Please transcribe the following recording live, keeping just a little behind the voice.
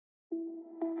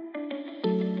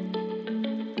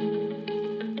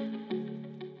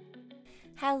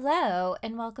Hello,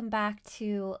 and welcome back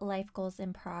to Life Goals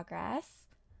in Progress.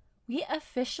 We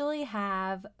officially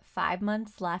have 5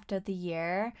 months left of the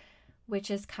year,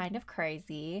 which is kind of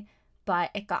crazy,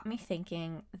 but it got me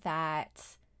thinking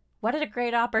that what a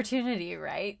great opportunity,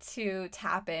 right? To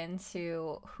tap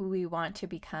into who we want to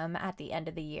become at the end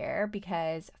of the year,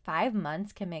 because 5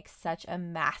 months can make such a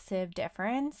massive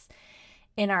difference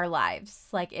in our lives.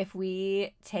 Like, if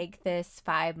we take this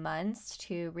 5 months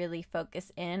to really focus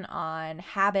in on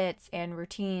habits and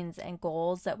routines and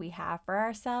goals that we have for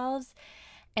ourselves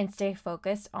and stay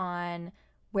focused on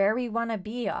where we want to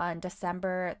be on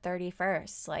December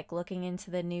 31st, like looking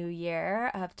into the new year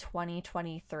of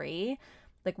 2023,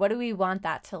 like what do we want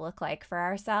that to look like for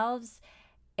ourselves?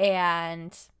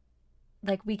 And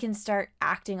like we can start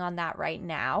acting on that right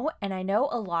now. And I know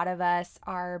a lot of us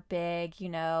are big,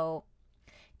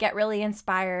 get really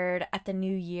inspired at the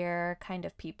new year kind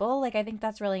of people. Like, I think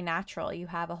that's really natural. You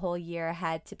have a whole year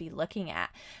ahead to be looking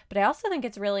at. But I also think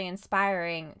it's really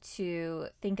inspiring to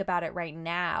think about it right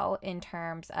now in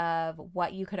terms of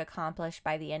what you could accomplish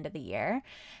by the end of the year.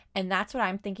 And that's what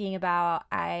I'm thinking about.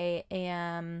 I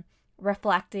am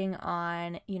reflecting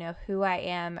on, who I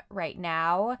am right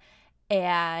now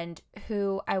and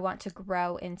who I want to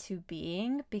grow into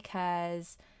being,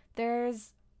 because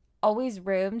there's always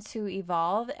room to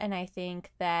evolve. And I think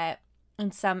that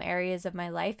in some areas of my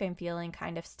life, I'm feeling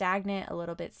kind of stagnant, a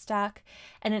little bit stuck.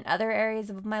 And in other areas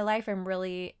of my life, I'm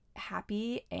really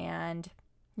happy. And,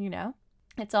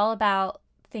 it's all about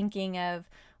thinking of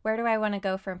where do I want to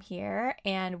go from here,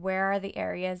 and where are the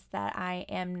areas that I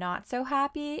am not so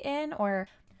happy in, or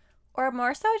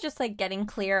more so just like getting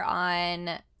clear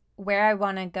on where I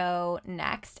want to go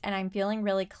next. And I'm feeling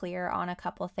really clear on a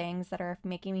couple things that are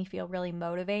making me feel really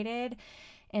motivated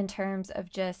in terms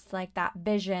of just like that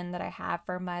vision that I have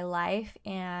for my life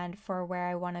and for where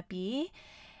I want to be.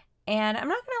 And I'm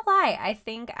not going to lie, I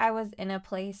think I was in a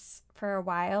place for a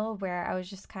while where I was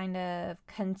just kind of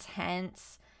content,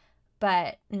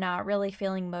 but not really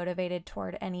feeling motivated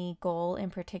toward any goal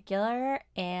in particular.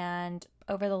 And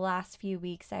over the last few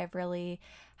weeks, I've really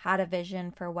had a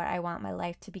vision for what I want my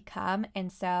life to become.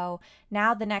 And so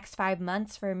now the next 5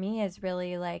 months for me is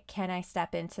really like, can I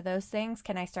step into those things?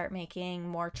 Can I start making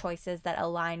more choices that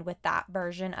align with that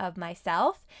version of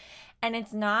myself? And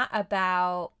it's not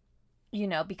about,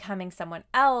 becoming someone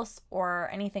else or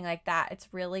anything like that. It's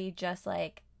really just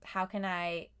like, how can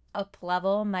I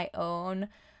up-level my own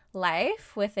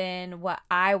life within what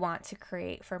I want to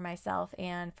create for myself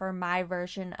and for my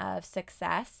version of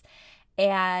success.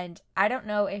 And I don't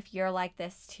know if you're like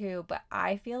this too, but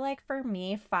I feel like for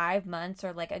me, 5 months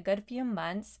or like a good few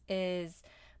months is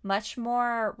much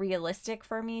more realistic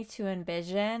for me to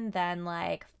envision than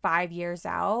like 5 years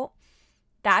out.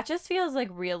 That just feels like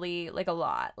really like a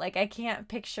lot. Like, I can't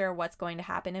picture what's going to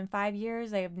happen in 5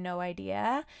 years. I have no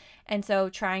idea. And so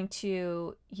trying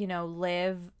to,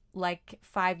 live like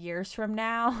 5 years from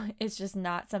now is just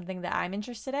not something that I'm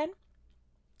interested in.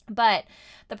 But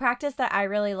the practice that I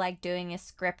really like doing is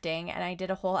scripting, and I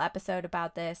did a whole episode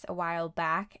about this a while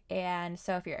back. And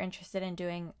so if you're interested in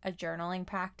doing a journaling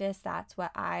practice, that's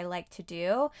what I like to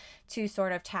do to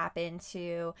sort of tap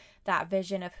into that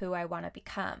vision of who I want to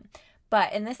become.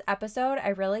 But in this episode, I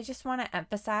really just want to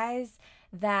emphasize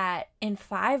that in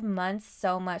 5 months,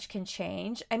 so much can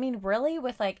change. I mean, really,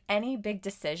 with like any big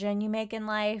decision you make in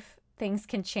life, things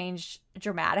can change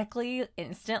dramatically,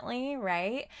 instantly,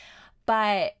 right?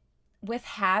 But with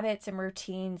habits and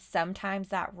routines, sometimes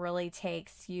that really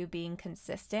takes you being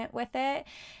consistent with it.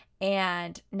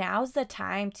 And now's the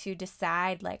time to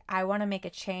decide, like, I want to make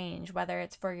a change, whether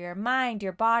it's for your mind,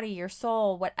 your body, your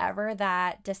soul, whatever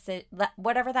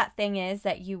whatever that thing is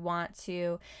that you want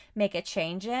to make a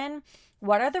change in.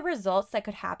 What are the results that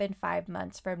could happen 5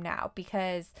 months from now?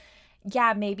 Because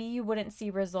yeah, maybe you wouldn't see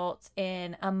results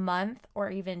in a month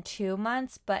or even 2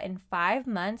 months, but in 5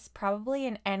 months, probably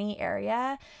in any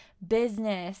area,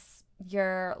 business,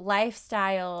 your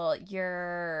lifestyle,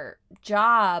 your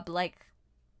job, like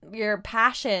your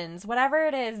passions, whatever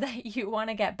it is that you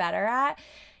want to get better at,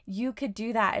 you could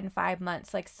do that in 5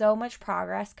 months. Like, so much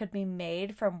progress could be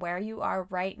made from where you are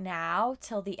right now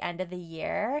till the end of the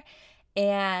year.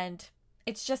 And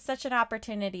it's just such an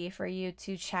opportunity for you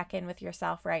to check in with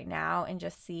yourself right now and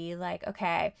just see like,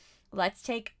 okay, let's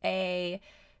take a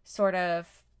sort of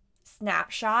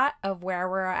snapshot of where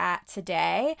we're at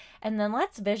today, and then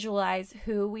let's visualize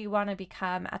who we want to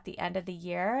become at the end of the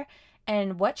year.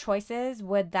 And what choices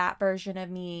would that version of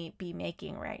me be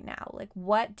making right now? Like,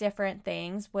 what different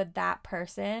things would that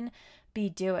person be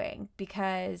doing?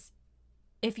 Because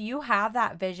if you have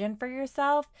that vision for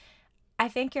yourself, I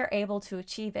think you're able to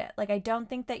achieve it. Like, I don't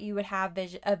think that you would have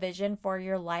a vision for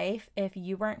your life if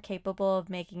you weren't capable of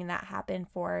making that happen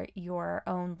for your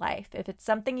own life. If it's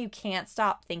something you can't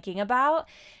stop thinking about,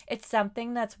 it's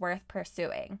something that's worth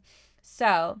pursuing.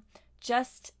 So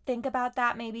just think about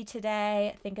that maybe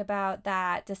today. Think about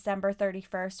that December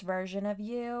 31st version of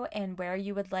you and where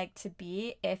you would like to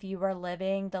be if you were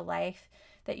living the life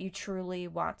that you truly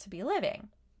want to be living.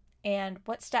 And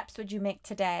what steps would you make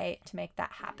today to make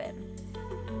that happen?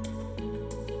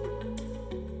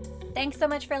 Thanks so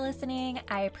much for listening.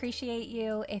 I appreciate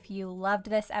you. If you loved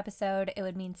this episode, it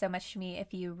would mean so much to me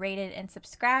if you rated and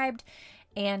subscribed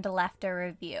and left a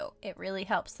review. It really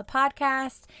helps the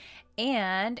podcast.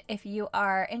 And if you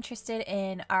are interested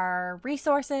in our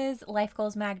resources,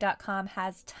 lifegoalsmag.com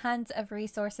has tons of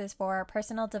resources for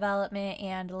personal development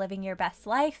and living your best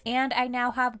life. And I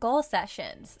now have goal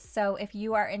sessions. So if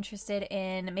you are interested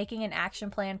in making an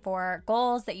action plan for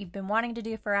goals that you've been wanting to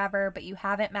do forever, but you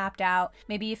haven't mapped out,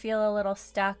 maybe you feel a little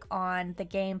stuck on the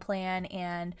game plan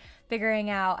and figuring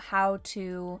out how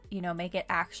to, make it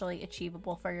actually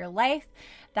achievable for your life,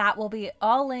 that will be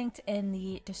all linked in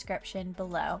the description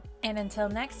below. And until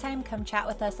next time, come chat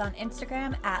with us on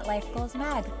Instagram at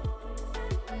LifeGoalsMag.